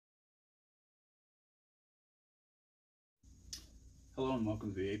Hello and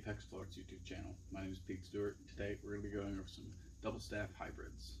welcome to the Apex Florets YouTube channel. My name is Stewart. Today we're going to be going over some double staff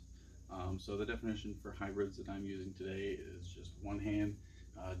hybrids. So the definition for hybrids that I'm using today is just one hand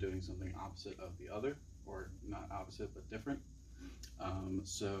doing something opposite of the other, or not opposite but different.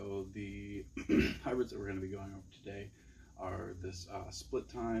 So the hybrids that we're going to be going over today are this split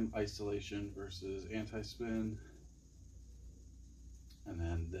time isolation versus anti-spin, and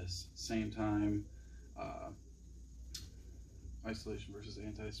then this same time isolation versus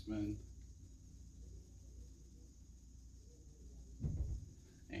anti-spin,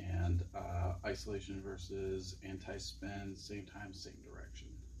 and isolation versus anti-spin, same time, same direction.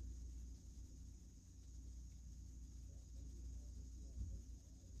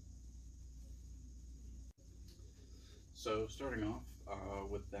 So starting off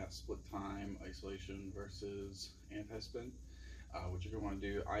with that split time isolation versus anti-spin, what you're going to want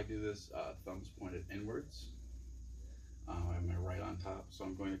to do, I do this thumbs pointed inwards. I have my right on top, so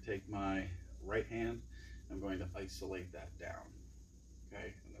I'm going to take my right hand, I'm going to isolate that down,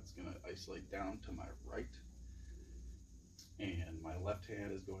 okay, and that's going to isolate down to my right, and my left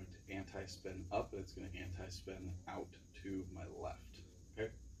hand is going to anti-spin up, and it's going to anti-spin out to my left, okay,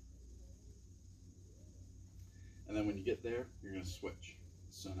 and then when you get there, you're going to switch.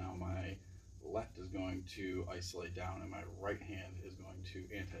 So now my left is going to isolate down, and my right hand is going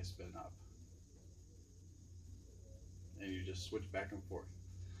to anti-spin up. And you just switch back and forth.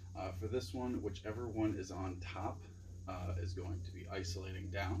 For this one, whichever one is on top is going to be isolating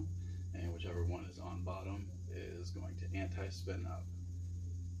down, and whichever one is on bottom is going to anti-spin up.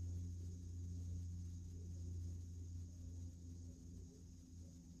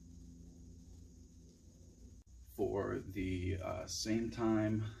 For the same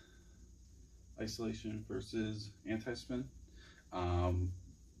time isolation versus anti-spin,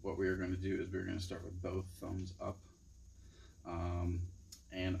 what we are going to do is we're going to start with both thumbs up.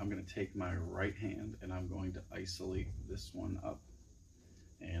 And I'm going to take my right hand and I'm going to isolate this one up,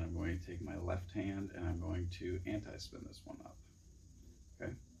 and I'm going to take my left hand and I'm going to anti-spin this one up.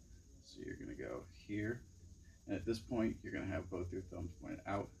 Okay, so you're going to go here, and at this point you're going to have both your thumbs pointed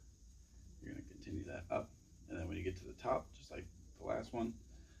out. You're going to continue that up, and then when you get to the top, just like the last one,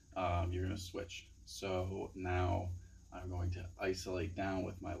 you're going to switch. So now I'm going to isolate down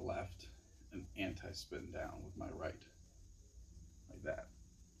with my left and anti-spin down with my right, like that.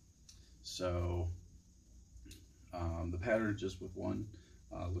 So the pattern just with one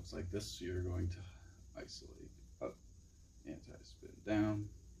looks like this. So you're going to isolate up, anti-spin down,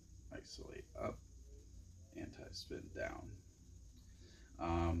 isolate up, anti-spin down,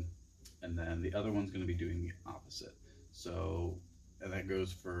 and then the other one's going to be doing the opposite. So, and that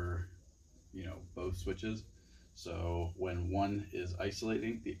goes for, you know, both switches. So when one is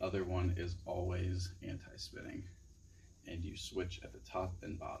isolating, the other one is always anti-spinning, and you switch at the top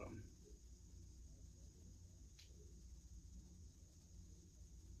and bottom.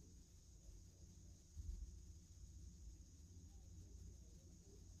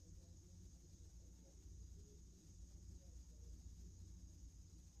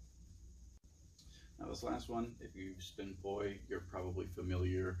 Now this last one, if you spin poi, you're probably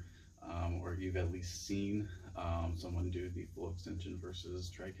familiar, or you've at least seen someone do the full extension versus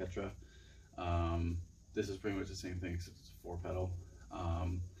triquetra. This is pretty much the same thing, except it's a 4-pedal.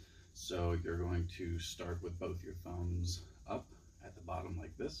 So you're going to start with both your thumbs up at the bottom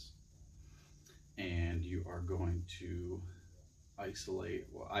like this, and you are going to isolate,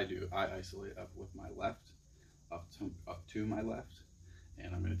 well I isolate up with my left, up to my left,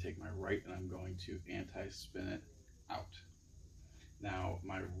 and I'm going to take my right and I'm going to anti-spin it out. Now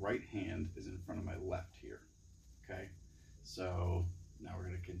my right hand is in front of my left here, okay? So now we're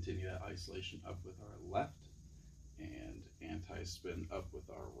going to continue that isolation up with our left and anti-spin up with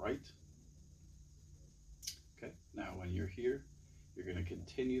our right. Okay, now when you're here, you're going to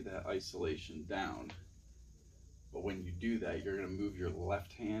continue that isolation down, but when you do that, you're going to move your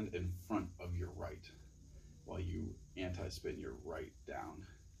left hand in front of your right while you anti-spin your right down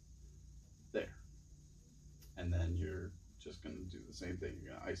there. And then you're just going to do the same thing.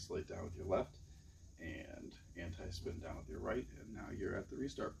 You're going to isolate down with your left and anti-spin down with your right, and now you're at the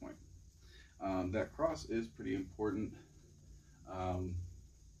restart point. That cross is pretty important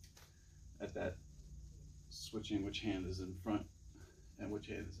at that switching which hand is in front and which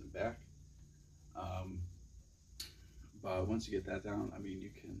hand is in back. But once you get that down, I mean,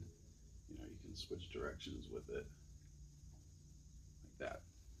 you can switch directions with it like that.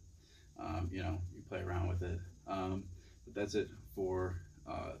 You know, you play around with it. But that's it for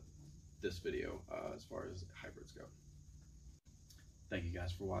this video as far as hybrids go. Thank you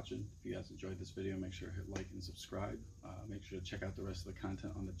guys for watching. If you guys enjoyed this video, make sure to hit like and subscribe. Make sure to check out the rest of the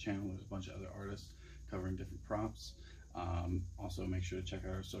content on the channel. There's a bunch of other artists covering different props. Also, make sure to check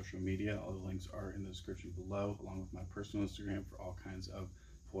out our social media. All the links are in the description below, along with my personal Instagram for all kinds of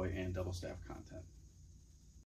poi and double staff content.